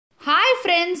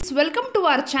friends, welcome to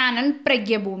our channel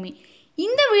Pragya Bhoomi.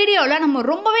 இந்த வீடியோல நம்ம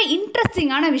ரொம்பவே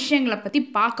இன்ட்ரஸ்டிங்கான விஷயங்களை பத்தி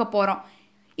பார்க்க போறோம்.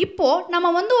 இப்போ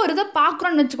நம்ம ஒரு இத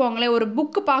பார்க்கறோம்னு வெச்சுக்கோங்களே, ஒரு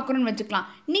புக் பார்க்கறோம்னு வெச்சுக்கலாம்.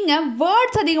 நீங்க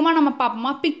வேர்ட்ஸ் அதிகமா நம்ம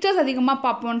பாப்போமா, பிக்சர்ஸ் அதிகமா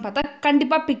பாப்போம்னு பார்த்தா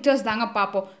கண்டிப்பா பிக்சர்ஸ் தாங்க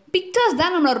பாப்போம். பிக்சர்ஸ்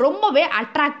தான் நம்மள ரொம்பவே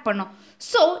அட்ராக்ட் பண்ணும்.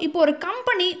 ஸோ இப்போ ஒரு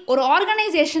கம்பெனி, ஒரு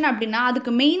ஆர்கனைசேஷன் அப்படின்னா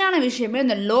அதுக்கு மெயினான விஷயமே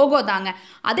அந்த லோகோ தாங்க.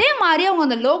 அதே மாதிரி அவங்க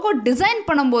அந்த லோகோ டிசைன்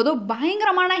பண்ணும்போது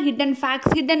பயங்கரமான ஹிடன்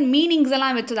ஃபேக்ட்ஸ், ஹிடன் மீனிங்ஸ்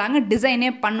எல்லாம் வச்சு தாங்க டிசைனே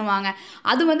பண்ணுவாங்க.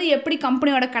 அது எப்படி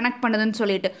கம்பெனியோட கனெக்ட் பண்ணுதுன்னு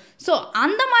சொல்லிட்டு. ஸோ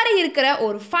அந்த மாதிரி இருக்கிற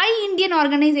ஒரு 5 இந்தியன்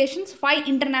ஆர்கனைசேஷன்ஸ், 5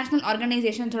 இன்டர்நேஷ்னல்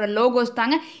ஆர்கனைசேஷன்ஸோட லோகோஸ்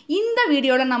தாங்க இந்த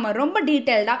வீடியோவில் நம்ம ரொம்ப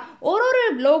டீட்டெயில்டாக ஒரு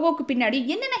லோகோக்கு பின்னாடி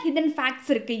என்னென்ன ஹிடன்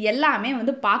ஃபேக்ட்ஸ் இருக்குது எல்லாமே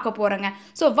பார்க்க போகிறோங்க.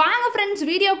 ஸோ வாங்க ஃப்ரெண்ட்ஸ்,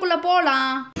 வீடியோக்குள்ளே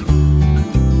போகலாம்.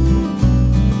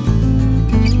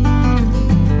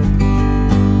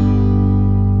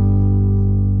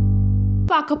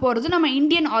 பார்க்க போகிறது நம்ம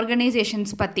இந்தியன்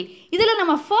ஆர்கனைசேஷன்ஸ் பற்றி. இதில்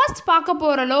நம்ம ஃபர்ஸ்ட் பார்க்க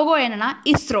போகிற லோகோ என்னென்னா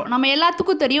இஸ்ரோ. நம்ம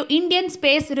எல்லாத்துக்கும் தெரியும், இந்தியன்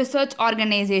ஸ்பேஸ் ரிசர்ச்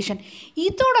ஆர்கனைசேஷன்.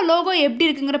 இதோட லோகோ எப்படி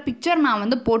இருக்குங்கிற பிக்சர்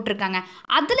நான் போட்டிருக்காங்க.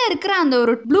 அதில் இருக்கிற அந்த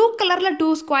ஒரு ப்ளூ கலரில்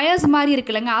 2 ஸ்கொயர்ஸ் மாதிரி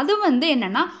இருக்குல்லங்க, அது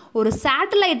என்னென்னா ஒரு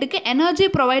சேட்டலைட்டுக்கு எனர்ஜி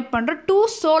ப்ரொவைட் பண்ணுற 2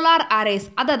 சோலார் அரேஸ்,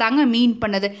 அதை தாங்க மீன்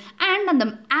பண்ணுது. அண்ட் அந்த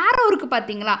ஆரோ இருக்குது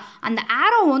பார்த்தீங்களா, அந்த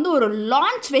ஆரோ ஒரு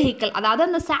லான்ச் வெஹிக்கிள், அதாவது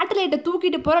அந்த சேட்டலைட்டை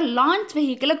தூக்கிட்டு போகிற லான்ச்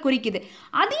வெஹிக்கிளை குறிக்குது.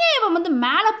 அதையே இவன்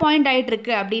மேலே பாயிண்ட் ஆகிட்டு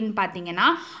இருக்கு அப்படின்னு பார்த்தீங்கன்னா,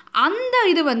 அந்த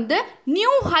இது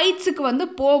நியூ ஹைட்ஸுக்கு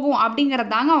போகும்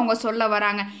அப்படிங்கிறதாங்க அவங்க சொல்ல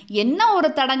வராங்க. என்ன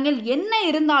ஒரு தடங்கள் என்ன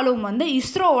இருந்தாலும்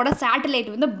இஸ்ரோவோட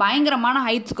சேட்டலைட் பயங்கரமான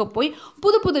ஹைட்ஸுக்கு போய்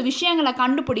புது புது விஷயங்களை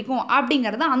கண்டுபிடிக்கும்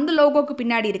அப்படிங்கிறது அந்த லோகோக்கு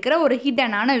பின்னாடி இருக்கிற ஒரு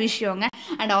ஹிடனான விஷயங்க.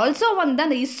 அண்ட் ஆல்சோ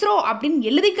அந்த இஸ்ரோ அப்படின்னு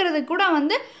எழுதிக்கிறது கூட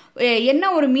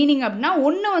என்ன ஒரு மீனிங் அப்படின்னா,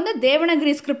 ஒன்று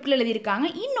தேவனகிரி ஸ்கிரிப்டில் எழுதியிருக்காங்க,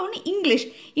 இன்னொன்று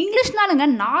இங்கிலீஷ்னாலுங்க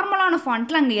நார்மலான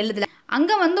ஃபாண்ட்டில் அங்கே எழுதலை.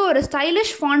 அங்கே ஒரு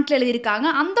ஸ்டைலிஷ் ஃபாண்ட்டில் எழுதியிருக்காங்க.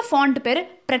 அந்த ஃபாண்ட் பேர்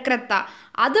பிரக்ரத்தா.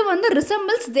 அது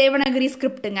ரிசம்பிள்ஸ் தேவனகிரி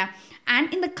ஸ்கிரிப்டுங்க.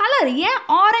 அண்ட் இந்த கலர் ஏன்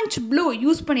ஆரஞ்ச் ப்ளூ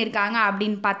யூஸ் பண்ணியிருக்காங்க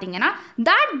அப்படின்னு பார்த்தீங்கன்னா,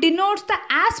 that denotes the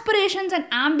aspirations and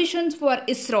ambitions for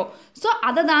ISRO. So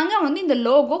அதை தாங்க இந்த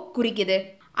லோகோ குறிக்குது.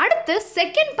 அடுத்து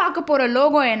செகண்ட் பார்க்க போகிற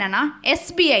லோகோ என்னென்னா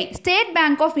எஸ்பிஐ, ஸ்டேட்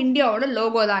பேங்க் ஆஃப் இந்தியாவோட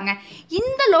லோகோ தாங்க.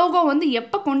 இந்த லோகோ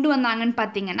எப்போ கொண்டு வந்தாங்கன்னு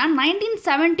பார்த்தீங்கன்னா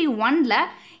 1971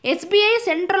 எஸ்பிஐ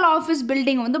சென்ட்ரல் ஆஃபீஸ்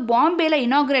பில்டிங் பாம்பேல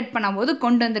இனாக்ரேட் பண்ணும்போது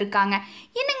கொண்டு வந்திருக்காங்க.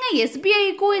 என்னங்க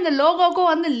எஸ்பிஐக்கும் இந்த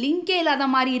லோகோக்கும் லிங்கே இல்லாத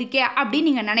மாதிரி இருக்கே அப்படின்னு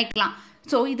நீங்கள் நினைக்கலாம்.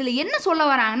 ஸோ இதில் என்ன சொல்ல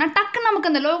வராங்கன்னா, டக்கு நமக்கு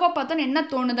அந்த லோகோ பார்த்தோன்னு என்ன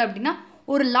தோணுது அப்படின்னா,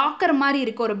 ஒரு லாக்கர் மாதிரி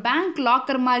இருக்குது, ஒரு பேங்க்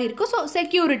லாக்கர் மாதிரி இருக்குது. ஸோ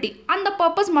செக்யூரிட்டி, அந்த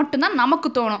பர்பஸ் மட்டும்தான் நமக்கு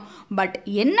தோணும். பட்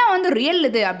என்ன ரியல்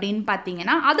இது அப்படின்னு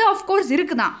பார்த்தீங்கன்னா, அது ஆஃப்கோர்ஸ்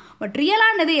இருக்குதான். பட்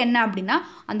ரியலானது என்ன அப்படின்னா,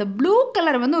 அந்த ப்ளூ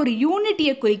கலர் ஒரு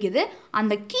யூனிட்டியை குறிக்குது.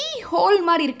 அந்த கீ ஹோல்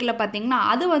மாதிரி இருக்குல்ல பார்த்தீங்கன்னா,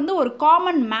 அது ஒரு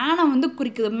காமன் மேனை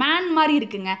குறிக்குது. மேன் மாதிரி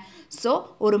இருக்குங்க. ஸோ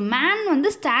ஒரு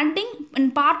man standing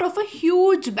in part of a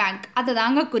huge bank, அதை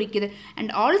தாங்க குறிக்குது.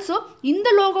 அண்ட் ஆல்சோ இந்த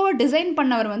லோகோவை டிசைன்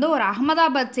பண்ணவர் ஒரு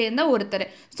அகமதாபாத் சேர்ந்த ஒருத்தர்.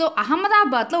 ஸோ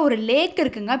அகமதாபாத்தில் ஒரு லேக்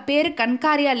இருக்குங்க, பேர்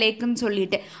கன்காரியா லேக்குன்னு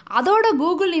சொல்லிட்டு. அதோட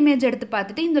கூகுள் இமேஜ் எடுத்து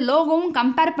பார்த்துட்டு இந்த லோகோவும்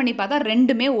கம்பேர் பண்ணி பார்த்தா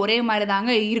ரெண்டுமே ஒரே மாதிரி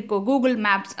தாங்க இருக்கும். கூகுள்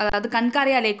மேப்ஸ், அதாவது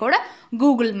கன்காரியா லேக்கோட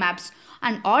கூகுள் மேப்ஸ்.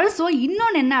 அண்ட் ஆல்சோ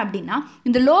இன்னொன்று என்ன அப்படின்னா,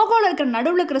 இந்த லோகோவில் இருக்கிற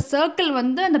நடுவில் இருக்கிற சர்க்கிள்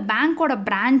அந்த பேங்க்கோட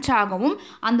பிரான்ச்சாகவும்,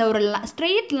 அந்த ஒரு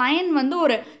ஸ்ட்ரெயிட் லைன்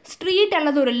ஒரு ஸ்ட்ரீட்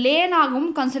அல்லது ஒரு லேனாகவும்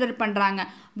கன்சிடர் பண்ணுறாங்க.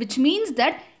 விச் மீன்ஸ்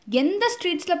தட் எந்த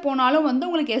ஸ்ட்ரீட்ஸில் போனாலும்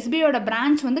உங்களுக்கு எஸ்பிஐயோட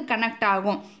பிரான்ச் கனெக்ட்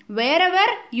ஆகும்.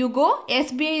 Wherever you go,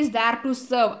 SBI is there to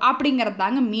serve அப்படிங்கிறது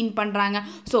தாங்க மீன் பண்ணுறாங்க.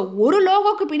 ஸோ ஒரு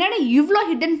லோகோக்கு பின்னாடி இவ்வளோ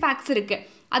ஹிடன் ஃபேக்ட்ஸ் இருக்குது.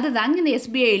 அதுதாங்க இந்த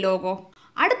எஸ்பிஐ லோகோ.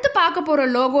 அடுத்து பார்க்க போகிற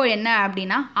லோகோ என்ன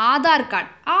அப்படின்னா ஆதார் கார்டு.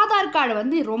 ஆதார்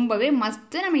கார்டு ரொம்பவே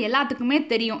மஸ்ட்டு, நம்ம எல்லாத்துக்குமே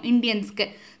தெரியும் இந்தியன்ஸ்க்கு.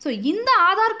 ஸோ இந்த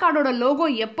ஆதார் கார்டோட லோகோ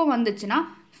எப்போ வந்துச்சுன்னா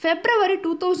February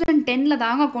 2010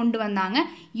 தாங்க கொண்டு வந்தாங்க.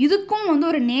 இதுக்கும்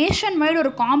ஒரு நேஷன் வைடு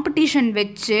ஒரு காம்படிஷன்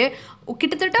வச்சு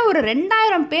கிட்டத்தட்ட ஒரு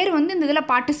 2000 பேர் இந்த இதில்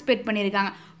பார்ட்டிசிபேட்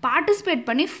பண்ணியிருக்காங்க. பார்ட்டிசிபேட்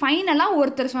பண்ணி ஃபைனலாக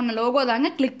ஒருத்தர் சொன்ன லோகோ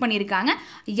தாங்க கிளிக் பண்ணியிருக்காங்க.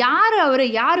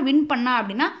 யார் வின் பண்ணா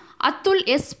அப்படின்னா அத்துல்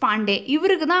எஸ் பாண்டே.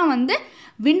 இவருக்கு தான்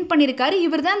வின் பண்ணியிருக்காரு.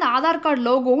 இவர் தான் அந்த ஆதார் கார்டு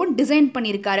லோகோவும் டிசைன்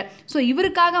பண்ணியிருக்காரு. ஸோ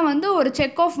இவருக்காக ஒரு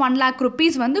செக் ஆஃப் 1 lakh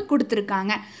rupees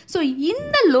கொடுத்துருக்காங்க. ஸோ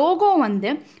இந்த லோகோ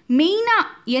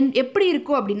மெயினாக எப்படி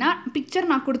இருக்கும் அப்படின்னா, பிக்சர்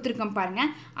நான் கொடுத்துருக்கேன்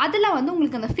பாருங்கள். அதில்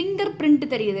உங்களுக்கு அந்த ஃபிங்கர்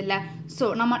பிரிண்ட் தெரியுது இல்லை. ஸோ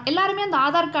நம்ம எல்லாருமே அந்த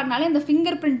ஆதார் கார்டுனாலே அந்த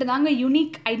ஃபிங்கர் பிரிண்ட் தாங்க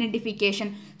யூனிக்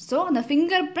ஐடென்டிஃபிகேஷன். ஸோ அந்த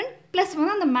ஃபிங்கர் பிரிண்ட் ப்ளஸ்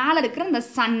அந்த மேலே இருக்கிற அந்த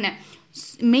சன்னு.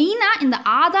 மெயினாக இந்த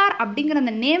ஆதார் அப்படிங்கிற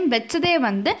அந்த நேம் வச்சதே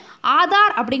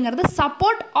ஆதார் அப்படிங்கிறது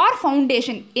சப்போர்ட் ஆர்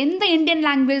ஃபவுண்டேஷன், எந்த இந்தியன்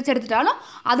லாங்குவேஜ் எடுத்துட்டாலும்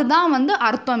அதுதான்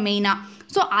அர்த்தம் மெயினாக.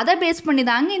 ஸோ அதை பேஸ் பண்ணி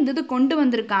தாங்க இந்த இது கொண்டு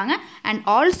வந்திருக்காங்க. அண்ட்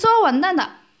ஆல்சோ அந்த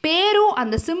பேரும்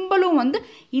அந்த சிம்பிளும் வந்து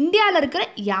இந்தியாவில் இருக்கிற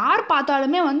யார்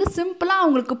பார்த்தாலுமே வந்து சிம்பிளாக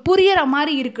அவங்களுக்கு புரியிற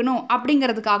மாதிரி இருக்கணும்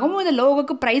அப்படிங்கிறதுக்காகவும் இந்த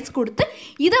லோகோக்கு ப்ரைஸ் கொடுத்து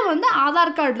இதை வந்து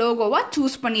ஆதார் கார்டு லோகோவாக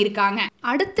சூஸ் பண்ணியிருக்காங்க.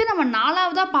 அடுத்து நம்ம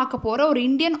 4ஆவதாக பார்க்க போகிற ஒரு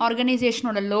இந்தியன்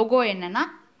ஆர்கனைசேஷனோட லோகோ என்னென்னா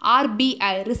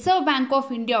RBI, ரிசர்வ் பேங்க் ஆஃப்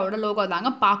இந்தியாவோட லோகோ தாங்க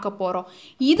பார்க்க போகிறோம்.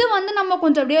 இது வந்து நம்ம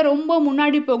கொஞ்சம் அப்படியே ரொம்ப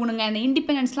முன்னாடி போகணுங்க. இந்த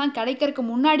இண்டிபெண்டன்ஸ்லாம் கிடைக்கிறதுக்கு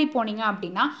முன்னாடி போனீங்க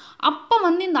அப்படின்னா அப்போ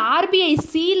வந்து இந்த RBI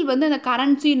சீல் வந்து இந்த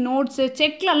கரன்சி நோட்ஸு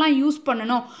செக்லலாம் யூஸ்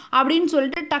பண்ணணும் அப்படின்னு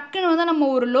சொல்லிட்டு டக்குன்னு வந்து நம்ம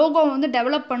ஒரு லோகோ வந்து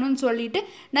டெவலப் பண்ணணும்னு சொல்லிட்டு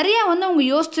நிறையா வந்து அவங்க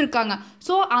யோசிச்சிருக்காங்க.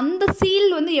 ஸோ அந்த சீல்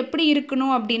வந்து எப்படி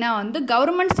இருக்கணும் அப்படின்னா வந்து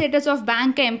கவர்மெண்ட் ஸ்டேட்டஸ் ஆஃப்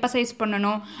பேங்க்கை எம்பசைஸ்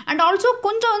பண்ணணும் அண்ட் ஆல்சோ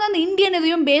கொஞ்சம் வந்து அந்த இந்தியன்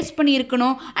இதையும் பேஸ் பண்ணி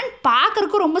இருக்கணும் அண்ட்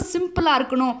பார்க்குறக்கும் ரொம்ப சிம்பிளாக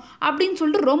இருக்கணும் அப்படின்னு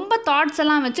சொல்லிட்டு ரொம்ப தாட்ஸ்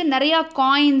எல்லாம் வச்சு நிறையா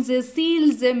காயின்ஸு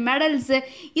சீல்ஸு மெடல்ஸு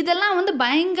இதெல்லாம் வந்து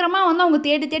பயங்கரமாக வந்து அவங்க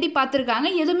தேடி தேடி பார்த்துருக்காங்க.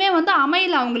 எதுவுமே வந்து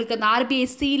அமையல அவங்களுக்கு அந்த RBI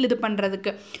சீல் இது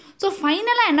பண்ணுறதுக்கு. ஸோ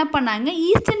ஃபைனலாக என்ன பண்ணாங்க,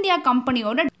 ஈஸ்ட் இந்தியா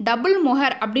கம்பெனியோட டபுள்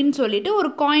மொஹர் அப்படின்னு சொல்லிட்டு ஒரு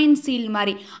காயின் சீல்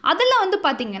மாதிரி அதில் வந்து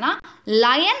பார்த்திங்கன்னா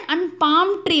லயன் அண்ட்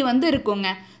பாம் ட்ரீ வந்து இருக்குங்க.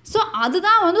 ஸோ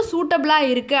அதுதான் வந்து சூட்டபிளாக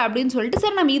இருக்குது அப்படின்னு சொல்லிட்டு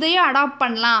சரி நம்ம இதையே அடாப்ட்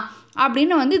பண்ணலாம்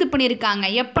அப்படின்னு வந்து இது பண்ணியிருக்காங்க.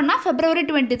 எப்போன்னா February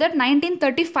 23,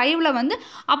 1935 வந்து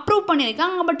அப்ரூவ்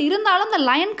பண்ணியிருக்காங்க. பட் இருந்தாலும் அந்த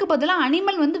லயனுக்கு பதிலாக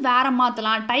அனிமல் வந்து வேறு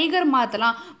மாற்றலாம், டைகர்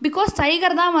மாற்றலாம். பிகாஸ்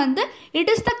டைகர் தான் வந்து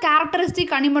it is the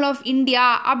characteristic animal of India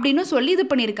அப்படின்னு சொல்லி இது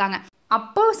பண்ணியிருக்காங்க.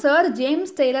 அப்போ சார்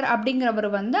ஜேம்ஸ் டெய்லர் அப்படிங்கிறவர்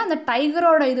வந்து அந்த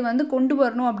டைகரோட இது வந்து கொண்டு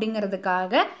வரணும்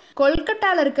அப்படிங்கிறதுக்காக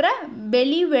கொல்கட்டாவில் இருக்கிற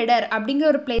பெலிவெடர் அப்படிங்கிற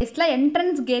ஒரு பிளேஸில்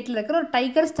என்ட்ரன்ஸ் கேட்டில் இருக்கிற ஒரு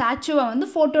டைகர் ஸ்டாச்சுவை வந்து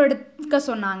ஃபோட்டோ எடுக்க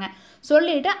சொன்னாங்க.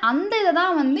 சொல்லிவிட்டு அந்த இதை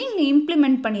தான் வந்து இங்கே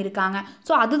இம்ப்ளிமெண்ட் பண்ணியிருக்காங்க.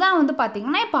 ஸோ அதுதான் வந்து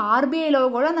பார்த்திங்கன்னா இப்போ RBI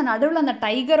லோகோட அந்த நடுவில் அந்த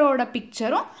டைகரோட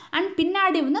பிக்சரும் அண்ட்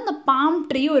பின்னாடி வந்து அந்த பாம்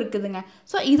ட்ரீயும் இருக்குதுங்க.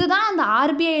 ஸோ இதுதான் அந்த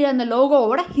RBI அந்த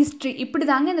லோகோவோட ஹிஸ்ட்ரி. இப்படி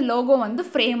தாங்க இந்த லோகோ வந்து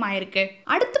ஃப்ரேம் ஆயிருக்கு.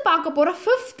 அடுத்து பார்க்க போகிற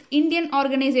 5th இந்தியன்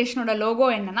ஆர்கனைசேஷனோட லோகோ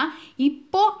என்னென்னா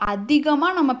இப்போது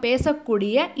அதிகமாக நம்ம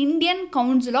பேசக்கூடிய Indian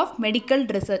council of medical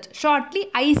research, shortly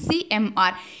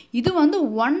ICMR. இது வந்து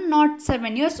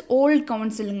 107 years ஓல்டு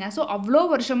கவுன்சிலுங்க. ஸோ அவ்வளோ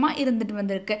வருஷமாக இருந்துட்டு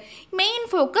வந்திருக்கு. மெயின்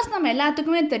ஃபோக்கஸ் நம்ம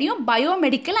எல்லாத்துக்குமே தெரியும்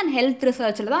பயோமெடிக்கல் அண்ட் ஹெல்த்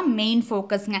ரிசர்ச்சில் தான் மெயின்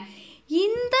ஃபோக்கஸ்ங்க.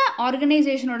 இந்த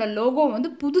ஆர்கனைசேஷனோட லோகோ வந்து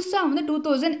புதுசாக வந்து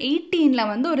 2018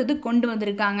 வந்து ஒரு இது கொண்டு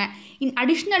வந்திருக்காங்க. இன்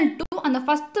அடிஷ்னல் டு அந்த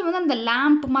ஃபஸ்ட்டு வந்து அந்த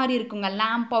லேம்ப் மாதிரி இருக்குங்க,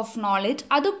 லேம்ப் ஆஃப் நாலேஜ்,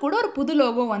 அது கூட ஒரு புது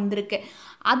லோகோ வந்திருக்கு.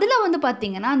 அதில் வந்து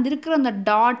பார்த்திங்கன்னா அந்த இருக்கிற அந்த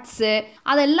டாட்ஸு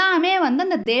அது எல்லாமே வந்து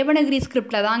அந்த தேவனகிரி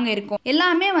ஸ்கிரிப்டில் தாங்க இருக்கும்.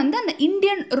 எல்லாமே வந்து அந்த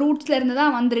இந்தியன் ரூட்ஸ்லேருந்து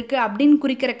தான் வந்திருக்கு அப்படின்னு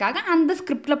குறிக்கிறதுக்காக அந்த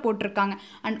ஸ்கிரிப்டில் போட்டிருக்காங்க.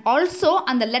 அண்ட் ஆல்சோ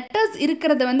அந்த லெட்டர்ஸ்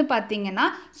இருக்கிறது வந்து பார்த்திங்கன்னா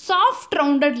சாஃப்ட்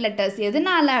ரவுண்டட் லெட்டர்ஸ்.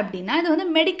 எதனால அப்படின்னா இது வந்து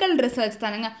மெடிக்கல் ரிசர்ச்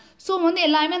தானுங்க. ஸோ வந்து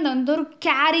எல்லாமே அந்த வந்து ஒரு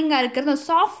கேரிங்காக இருக்கிறது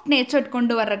சாஃப்ட் நேச்சர்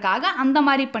கொண்டு வர்றதுக்காக அந்த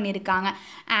மாதிரி பண்ணியிருக்காங்க.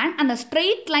 அண்ட் அந்த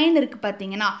ஸ்ட்ரெயிட் லைன் இருக்குது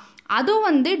பார்த்திங்கன்னா அதுவும்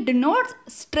வந்து denotes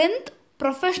strength,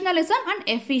 professionalism and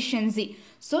efficiency.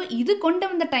 So இது கொண்டு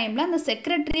வந்த டைமில் அந்த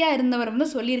செக்ரட்டரியாக இருந்தவர் வந்து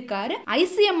சொல்லியிருக்காரு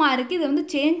ICMRக்கு இது வந்து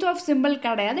சேஞ்ச் ஆஃப் சிம்பிள்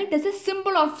கிடையாது, it is a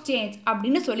symbol of change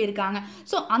அப்படின்னு சொல்லியிருக்காங்க.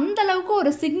 ஸோ அந்தளவுக்கு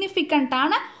ஒரு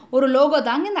சிக்னிஃபிகண்ட்டான ஒரு லோகோ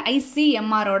தாங்க இந்த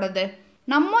ICMRோடது.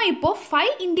 நம்ம இப்போது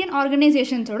 5 இந்தியன்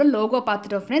ஆர்கனைசேஷன்ஸோட லோகோ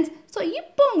பார்த்துட்டோம் ஃப்ரெண்ட்ஸ். ஸோ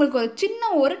இப்போ உங்களுக்கு ஒரு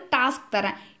சின்ன ஒரு டாஸ்க்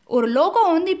தரேன். ஒரு லோகோ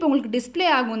வந்து இப்போ உங்களுக்கு டிஸ்பிளே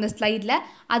ஆகும் இந்த ஸ்லைடில்.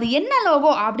 அது என்ன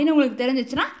லோகோ அப்படின்னு உங்களுக்கு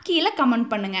தெரிஞ்சிச்சுன்னா கீழே கமெண்ட்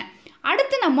பண்ணுங்கள்.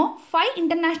 அடுத்து நம்ம 5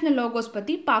 இன்டர்நேஷ்னல் லோகோஸ்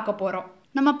பற்றி பார்க்க போகிறோம்.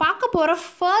 நம்ம பார்க்க போகிற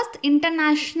ஃபர்ஸ்ட்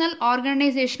இன்டர்நேஷ்னல்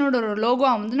ஆர்கனைசேஷனோட ஒரு லோகோ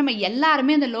வந்து நம்ம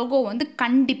எல்லாருமே அந்த லோகோ வந்து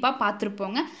கண்டிப்பாக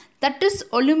பார்த்துருப்போங்க. That is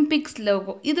Olympics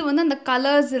logo. இது வந்து அந்த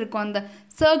கலர்ஸ் இருக்கும், அந்த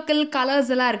சர்க்கிள் கலர்ஸ்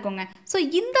எல்லாம் இருக்குங்க. ஸோ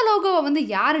இந்த லோகோவை வந்து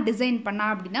யார் டிசைன் பண்ணா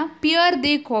அப்படின்னா பியர்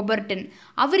தே கோபர்டன்.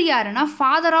 அவர் யாருன்னா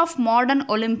father of modern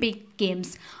Olympic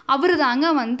games. அவர் தாங்க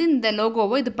வந்து இந்த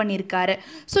லோகோவை இது பண்ணியிருக்காரு.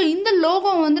 ஸோ இந்த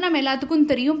லோகோ வந்து நம்ம எல்லாத்துக்கும்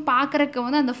தெரியும், பார்க்குறக்கு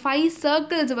வந்து அந்த 5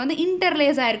 சர்க்கிள்ஸ் வந்து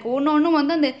இன்டர்லேஸ் ஆகிருக்கும், ஒன்று ஒன்று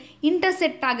வந்து அந்த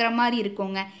இன்டர்செக்ட் ஆகிற மாதிரி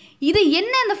இருக்குங்க. இது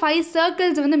என்ன இந்த 5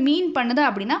 சர்க்கிள்ஸ் வந்து மீன் பண்ணுது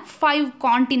அப்படின்னா 5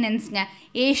 காண்டினென்ட்ஸ்ங்க.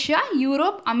 Asia,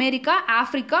 Europe, America,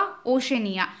 Africa,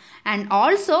 ஓஷனியா. And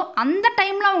also அந்த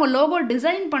டைமில் அவங்க லோகோ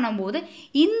டிசைன் பண்ணும்போது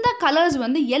இந்த கலர்ஸ்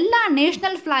வந்து எல்லா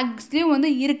நேஷ்னல் ஃப்ளாக்ஸ்லேயும் வந்து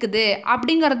இருக்குது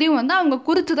அப்படிங்கிறதையும் வந்து அவங்க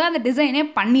குறித்து தான் அந்த டிசைனே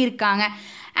பண்ணியிருக்காங்க.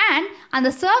 அண்ட் அந்த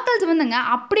சர்க்கிள்ஸ் வந்துங்க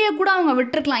அப்படியே கூட அவங்க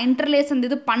விட்டுருக்கலாம் இன்டர்லேஸ் அந்த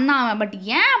இது பண்ணாமல். பட்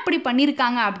ஏன் அப்படி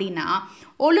பண்ணியிருக்காங்க அப்படின்னா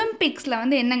ஒலிம்பிக்ஸில்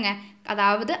வந்து என்னங்க,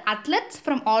 அதாவது athletes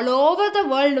from all over the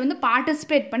world வந்து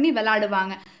பார்ட்டிசிபேட் பண்ணி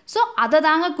விளையாடுவாங்க. ஸோ அதை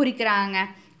தாங்க குறிக்கிறாங்க.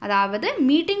 அதாவது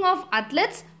meeting of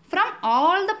athletes from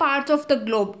all the parts of the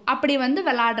Globe அப்படி வந்து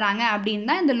விளையாடுறாங்க அப்படின்னு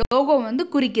தான் இந்த லோகோ வந்து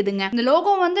குறிக்குதுங்க. இந்த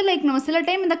லோகோ வந்து லைக் நம்ம சில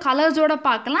டைம் இந்த கலர்ஸோட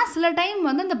பார்க்கலாம், சில டைம்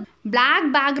வந்து இந்த பிளாக்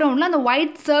பேக்ரவுண்டில் அந்த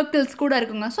ஒயிட் சர்க்கிள்ஸ் கூட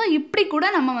இருக்குங்க. ஸோ இப்படி கூட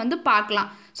நம்ம வந்து பார்க்கலாம்.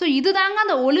 ஸோ இதுதாங்க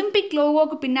அந்த ஒலிம்பிக்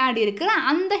லோகோக்கு பின்னாடி இருக்கிற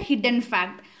அந்த ஹிடன்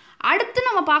ஃபேக்ட். அடுத்து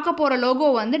நம்ம பார்க்க போகிற லோகோ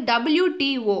வந்து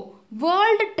WTO,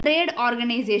 வேர்ல்டு ட்ரேட்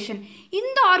ஆர்கனைசேஷன்.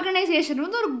 இந்த ஆர்கனைசேஷன்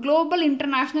வந்து ஒரு global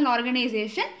international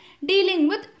organisation dealing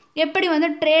with எப்படி வந்து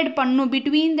ட்ரேட் பண்ணும்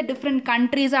பிட்வீன் த டிஃப்ரெண்ட்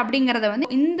கண்ட்ரீஸ் அப்படிங்கிறத வந்து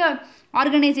இந்த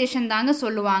ஆர்கனைசேஷன் தாங்க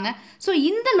சொல்லுவாங்க. ஸோ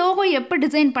இந்த லோகோ எப்போ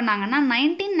டிசைன் பண்ணாங்கன்னா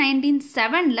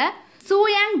 1997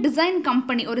 சூயாங் டிசைன்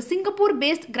கம்பெனி, ஒரு Singapore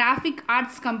paste graphic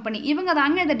arts company, இவங்க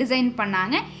தாங்க இதை டிசைன்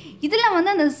பண்ணாங்க. இதில்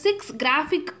வந்து அந்த 6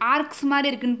 கிராஃபிக் ஆர்க்ஸ் மாதிரி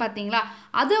இருக்குன்னு பார்த்தீங்களா,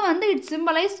 அது வந்து இட்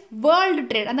சிம்பலைஸ் வேர்ல்டு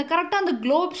ட்ரேட். அந்த கரெக்டாக அந்த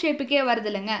குளோப் ஷேப்புக்கே வருது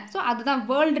இல்லைங்க. ஸோ அதுதான்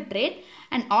வேர்ல்டு ட்ரேட்.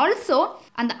 அண்ட் ஆல்சோ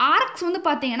அந்த ஆர்க்ஸ் வந்து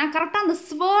பார்த்தீங்கன்னா கரெக்டாக அந்த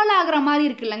ஸ்வேர்ல் ஆகிற மாதிரி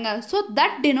இருக்கு இல்லைங்க. So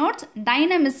that denotes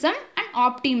dynamism and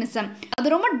optimism.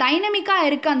 அது ரொம்ப டைனமிக்காக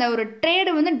இருக்குது. அந்த ஒரு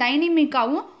ட்ரேடு வந்து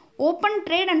டைனமிக்காகவும் ஓப்பன்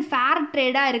ட்ரேட் அண்ட் ஃபேர்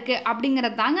ட்ரேடாக இருக்குது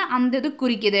அப்படிங்கிறது தாங்க அந்த இது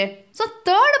குறிக்குது. ஸோ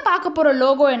தேர்டு பார்க்க போகிற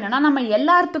லோகோ என்னென்னா, நம்ம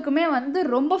எல்லாத்துக்குமே வந்து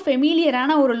ரொம்ப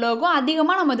ஃபெமிலியரான ஒரு லோகோ,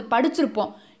 அதிகமாக நம்ம இது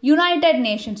படிச்சிருப்போம். யுனைடெட்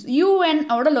நேஷன்ஸ்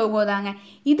யூஎனோட லோகோ தாங்க.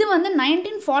 இது வந்து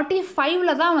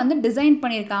 1945 தான் வந்து டிசைன்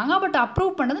பண்ணியிருக்காங்க. பட்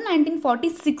அப்ரூவ் பண்ணது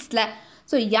 1946.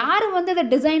 ஸோ யார் வந்து இதை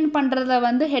டிசைன் பண்ணுறத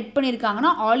வந்து ஹெட்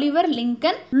பண்ணியிருக்காங்கன்னா ஆலிவர்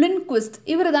லின்க்விஸ்ட்,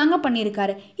 இவர் தாங்க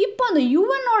பண்ணியிருக்காரு. இப்போ அந்த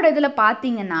யுஎனோட இதில்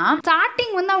பார்த்தீங்கன்னா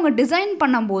ஸ்டார்டிங் வந்து அவங்க டிசைன்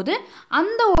பண்ணும்போது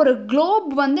அந்த ஒரு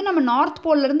குளோப் வந்து நம்ம நார்த்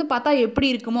போல்லேருந்து பார்த்தா எப்படி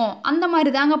இருக்குமோ அந்த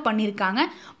மாதிரி தாங்க பண்ணியிருக்காங்க.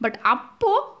 பட்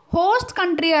அப்போது ஹோஸ்ட்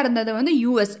கண்ட்ரியாக இருந்தது வந்து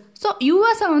யூஎஸ். ஸோ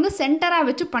யூஎஸை வந்து சென்டராக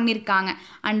வச்சு பண்ணியிருக்காங்க.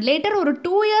 அண்ட் லேட்டர் ஒரு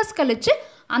 2 இயர்ஸ் கழிச்சு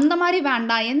அந்த மாதிரி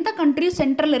வேண்டாம், எந்த கண்ட்ரியும்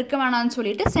சென்டரில் இருக்க வேணாம்னு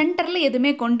சொல்லிட்டு சென்டரில்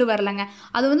எதுவுமே கொண்டு வரலைங்க.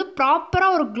 அது வந்து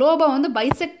ப்ராப்பராக ஒரு குளோபை வந்து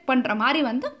பைசெக்ட் பண்ணுற மாதிரி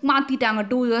வந்து மாற்றிட்டாங்க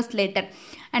 2 இயர்ஸ் லேட்டர்.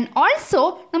 அண்ட் ஆல்சோ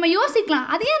நம்ம யோசிக்கலாம்,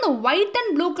 அதே அந்த ஒயிட்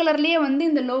அண்ட் ப்ளூ கலர்லேயே வந்து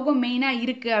இந்த லோகோ மெயினாக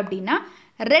இருக்குது அப்படின்னா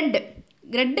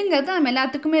ரெட்டுங்கிறது நம்ம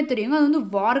எல்லாத்துக்குமே தெரியுங்க, அது வந்து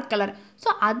வார் கலர்.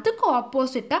 ஸோ அதுக்கு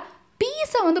ஆப்போசிட்டாக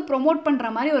பீஸை வந்து ப்ரொமோட் பண்ணுற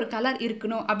மாதிரி ஒரு கலர்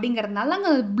இருக்கணும் அப்படிங்கிறதுனால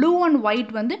அங்கே ப்ளூ அண்ட்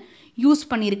ஒயிட் வந்து யூஸ்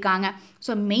பண்ணியிருக்காங்க.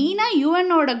 ஸோ மெயினாக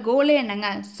யூஎனோட கோலே என்னங்க,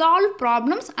 solve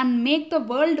problems and make the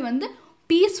world வந்து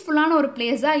பீஸ்ஃபுல்லான ஒரு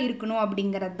பிளேஸாக இருக்கணும்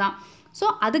அப்படிங்கிறது தான். ஸோ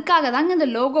அதுக்காக தாங்க இந்த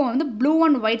லோகோ வந்து ப்ளூ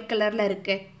அண்ட் ஒயிட் கலரில்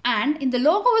இருக்குது. அண்ட் இந்த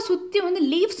லோகோவை சுற்றி வந்து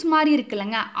லீவ்ஸ் மாதிரி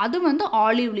இருக்குல்லங்க, அது வந்து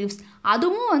ஆலிவ் லீவ்ஸ்,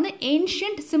 அதுவும் வந்து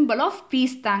ஏன்ஷியன்ட் சிம்பிள் ஆஃப்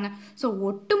பீஸ் தாங்க. ஸோ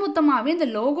ஒட்டுமொத்தமாகவே இந்த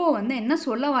லோகோ வந்து என்ன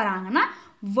சொல்ல வராங்கன்னா,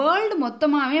 வேர்ல்டு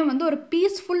மொத்தமாகவே வந்து ஒரு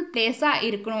பீஸ்ஃபுல் பிளேஸாக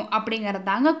இருக்கணும் அப்படிங்கிறது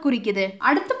தாங்க குறிக்குது.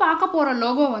 அடுத்து பார்க்க போகிற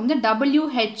லோகோ வந்து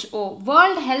WHO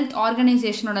வேர்ல்டு ஹெல்த்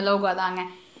ஆர்கனைசேஷனோட லோகோ தாங்க.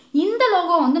 இந்த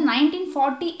லோகோ வந்து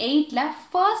 1948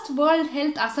 ஃபர்ஸ்ட் வேர்ல்டு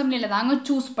ஹெல்த் அசம்பிளியில் தாங்க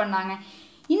சூஸ் பண்ணாங்க.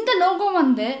 இந்த லோகோ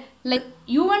வந்து லைக்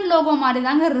யூஎன் லோகோ மாதிரி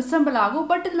தாங்க ரிசம்பிள் ஆகும்.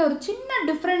 பட் இதில் ஒரு சின்ன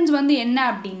டிஃப்ரென்ஸ் வந்து என்ன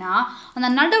அப்படின்னா, அந்த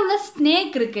நடுவில்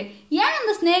ஸ்னேக் இருக்குது. ஏன்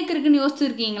அந்த ஸ்னேக் இருக்குன்னு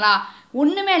யோசிச்சுருக்கீங்களா?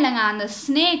 ஒன்றுமே இல்லைங்க, அந்த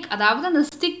ஸ்னேக், அதாவது அந்த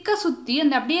ஸ்டிக்கை சுற்றி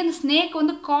அந்த அப்படியே அந்த ஸ்னேக்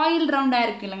வந்து காயில் ரவுண்டாக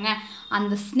இருக்குது இல்லைங்க,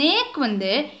 அந்த ஸ்னேக் வந்து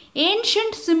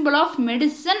ancient symbol of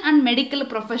medicine and medical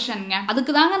ப்ரொஃபஷனுங்க.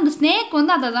 அதுக்கு தாங்க அந்த ஸ்னேக்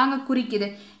வந்து அதை தாங்க குறிக்குது.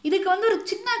 இதுக்கு வந்து ஒரு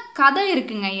சின்ன கதை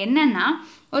இருக்குங்க. என்னென்னா,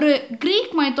 ஒரு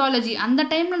க்ரீக் மைத்தாலஜி அந்த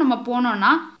டைமில் நம்ம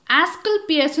போனோன்னா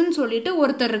ஆஸ்கல்பியஸ்ன்னு சொல்லிட்டு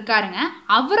ஒருத்தர் இருக்காருங்க.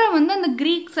 அவரை வந்து அந்த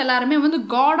க்ரீக்ஸ் எல்லாருமே வந்து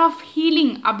காட் ஆஃப்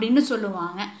ஹீலிங் அப்படின்னு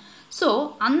சொல்லுவாங்க. ஸோ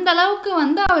அந்த அளவுக்கு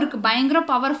வந்து அவருக்கு பயங்கர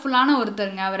பவர்ஃபுல்லான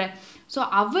ஒருத்தருங்க அவர். ஸோ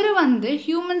அவர் வந்து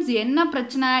ஹியூமன்ஸ் என்ன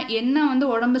பிரச்சனை, என்ன வந்து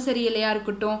உடம்பு சரியில்லையா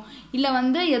இருக்கட்டும், இல்லை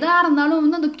வந்து எதாக இருந்தாலும்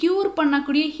வந்து அந்த க்யூர்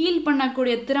பண்ணக்கூடிய ஹீல்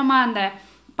பண்ணக்கூடிய திறமை, அந்த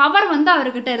பவர் வந்து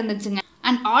அவர்கிட்ட இருந்துச்சுங்க.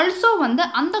 அண்ட் ஆல்சோ வந்து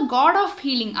அந்த காட் ஆஃப்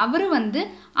ஹீலிங் அவர் வந்து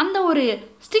அந்த ஒரு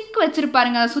ஸ்டிக்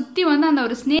வச்சுருப்பாருங்க, அதை சுற்றி வந்து அந்த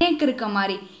ஒரு ஸ்னேக் இருக்க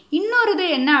மாதிரி. இன்னொரு இது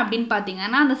என்ன அப்படின்னு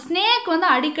பார்த்தீங்கன்னா, அந்த ஸ்னேக் வந்து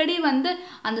அடிக்கடி வந்து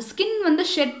அந்த ஸ்கின் வந்து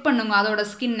ஷெட் பண்ணுங்க அதோட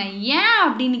ஸ்கின்னை. ஏன்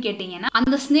அப்படின்னு கேட்டிங்கன்னா,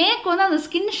 அந்த ஸ்னேக் வந்து அந்த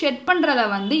ஸ்கின் ஷெட் பண்ணுறத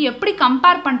வந்து எப்படி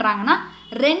கம்பேர் பண்ணுறாங்கன்னா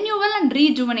ரெனியூவல் அண்ட்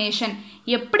ரீஜுவனேஷன்.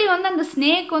 எப்படி வந்து அந்த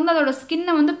ஸ்னேக் வந்து அதோட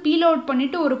ஸ்கின்னை வந்து பீல் அவுட்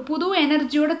பண்ணிவிட்டு ஒரு புது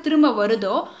எனர்ஜியோட திரும்ப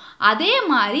வருதோ, அதே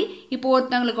மாதிரி இப்போ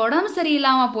ஒருத்தவங்களுக்கு உடம்பு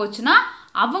சரியில்லாமல் போச்சுன்னா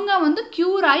அவங்க வந்து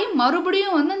க்யூர் ஆகி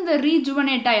மறுபடியும் வந்து இந்த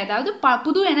ரீஜுவனேட் ஆகி, அதாவது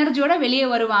புது எனர்ஜியோட வெளியே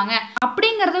வருவாங்க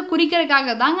அப்படிங்கிறத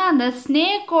குறிக்கிறதுக்காக தாங்க அந்த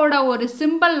ஸ்னேக்கோட ஒரு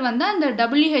சிம்பிள் வந்து அந்த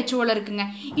WHO இருக்குங்க.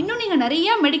 இன்னும் நீங்கள்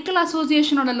நிறைய மெடிக்கல்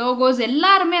அசோசியேஷனோட லோகோஸ்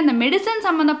எல்லாருமே அந்த மெடிசன்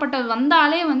சம்மந்தப்பட்டது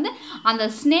வந்தாலே வந்து அந்த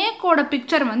ஸ்னேக்கோட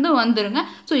பிக்சர் வந்து வந்துருங்க.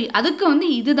 ஸோ அதுக்கு வந்து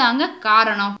இதுதாங்க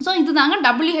காரணம். ஸோ இதுதாங்க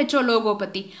WHO லோகோ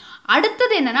பற்றி.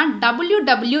 அடுத்தது என்னன்னா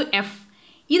WWF.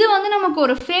 இது வந்து நமக்கு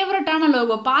ஒரு ஃபேவரட்டான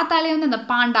லோகோ. பார்த்தாலே வந்து அந்த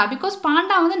பாண்டா, பிகாஸ்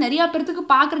பாண்டா வந்து நிறையா பேர்த்துக்கு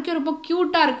பார்க்குறக்கே ரொம்ப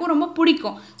க்யூட்டாக இருக்கும், ரொம்ப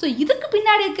பிடிக்கும். ஸோ இதுக்கு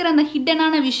பின்னாடி இருக்கிற அந்த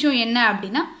ஹிட்டனான விஷயம் என்ன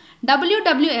அப்படின்னா,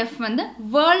 WWF வந்து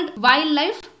வேர்ல்ட் வைல்ட்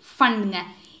லைஃப் ஃபண்டுங்க.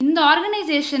 இந்த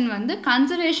ஆர்கனைசேஷன் வந்து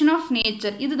கன்சர்வேஷன் ஆஃப்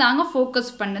நேச்சர் இது தாங்க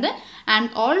ஃபோக்கஸ் பண்ணுது.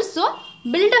 And also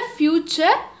build a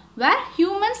future where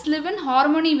humans live in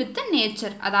harmony with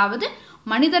nature. அதாவது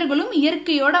மனிதர்களும்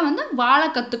இயற்கையோட வந்து வாழ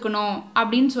கற்றுக்கணும்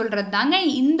அப்படின்னு சொல்கிறது தாங்க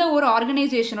இந்த ஒரு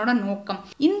ஆர்கனைசேஷனோட நோக்கம்.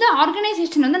 இந்த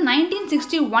ஆர்கனைசேஷன் வந்து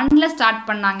 1961 ஸ்டார்ட்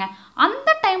பண்ணாங்க. அந்த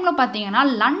டைமில் பார்த்தீங்கன்னா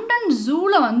லண்டன்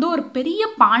ஜூவில் வந்து ஒரு பெரிய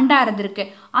பாண்டா இருந்திருக்கு.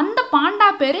 அந்த பாண்டா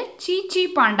பேர் சீச்சி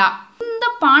பாண்டா. இந்த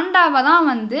பாண்டாவை தான்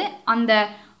வந்து அந்த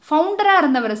ஃபவுண்டராக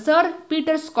இருந்தவர் சர்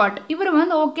பீட்டர் ஸ்காட் இவர்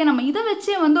வந்து ஓகே நம்ம இதை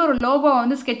வச்சே வந்து ஒரு லோகோ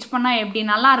வந்து ஸ்கெட்ச் பண்ணால் எப்படி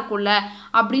நல்லா இருக்கும்ல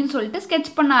அப்படின்னு சொல்லிட்டு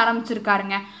ஸ்கெட்ச் பண்ண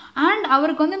ஆரம்பிச்சிருக்காருங்க. அண்ட்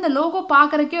அவருக்கு வந்து இந்த லோகோ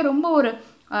பார்க்குறக்கே ரொம்ப ஒரு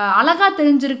அழகாக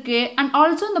தெரிஞ்சிருக்கு. அண்ட்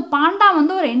ஆல்சோ இந்த பாண்டா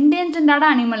வந்து ஒரு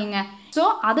என்டேஞ்சர்டான அனிமலுங்க. ஸோ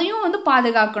அதையும் வந்து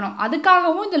பாதுகாக்கணும்,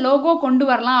 அதுக்காகவும் இந்த லோகோ கொண்டு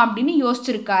வரலாம் அப்படின்னு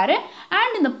யோசிச்சிருக்காரு.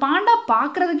 அண்ட் இந்த பாண்டா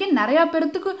பார்க்குறதுக்கே நிறையா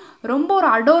பேர்த்துக்கு ரொம்ப ஒரு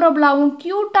அடோரபிளாகவும்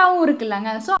க்யூட்டாகவும்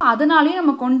இருக்குல்லங்க. ஸோ அதனாலையும்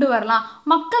நம்ம கொண்டு வரலாம்,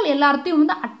 மக்கள் எல்லாத்தையும்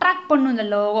வந்து அட்ராக்ட் பண்ணும் இந்த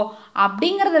லோகோ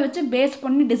அப்படிங்கிறத வச்சு பேஸ்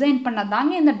பண்ணி டிசைன்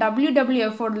பண்ணதாங்க இந்த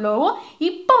WWFோட லோகோ.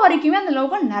 இப்போ வரைக்குமே அந்த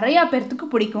லோகோ நிறையா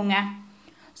பேர்த்துக்கு பிடிக்குங்க.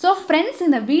 ஸோ ஃப்ரெண்ட்ஸ்,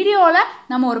 இந்த வீடியோவில்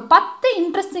நம்ம ஒரு 10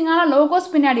 இன்ட்ரெஸ்டிங்கான லோகோஸ்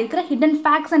பின்னாடி இருக்கிற hidden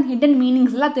facts and hidden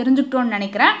meanings எல்லாம் தெரிஞ்சுக்கிட்டோன்னு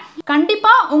நினைக்கிறேன்.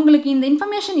 கண்டிப்பாக உங்களுக்கு இந்த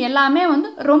இன்ஃபர்மேஷன் எல்லாமே வந்து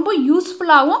ரொம்ப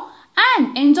யூஸ்ஃபுல்லாகவும் அண்ட்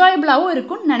என்ஜாயபிளாகவும்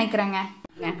இருக்கும்னு நினைக்கிறேங்க.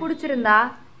 பிடிச்சிருந்தா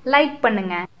லைக்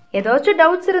பண்ணுங்க, ஏதாச்சும்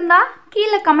டவுட்ஸ் இருந்தா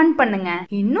கீழே கமெண்ட் பண்ணுங்க,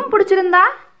 இன்னும் பிடிச்சிருந்தா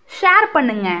ஷேர்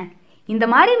பண்ணுங்க. இந்த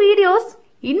மாதிரி வீடியோஸ்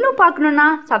இன்னும் பார்க்கணுன்னா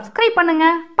சப்ஸ்கிரைப் பண்ணுங்க,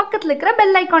 பக்கத்தில் இருக்கிற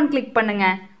பெல் ஐக்கான் கிளிக் பண்ணுங்க.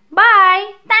 Bye.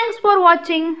 Thanks for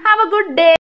watching. Have a good day.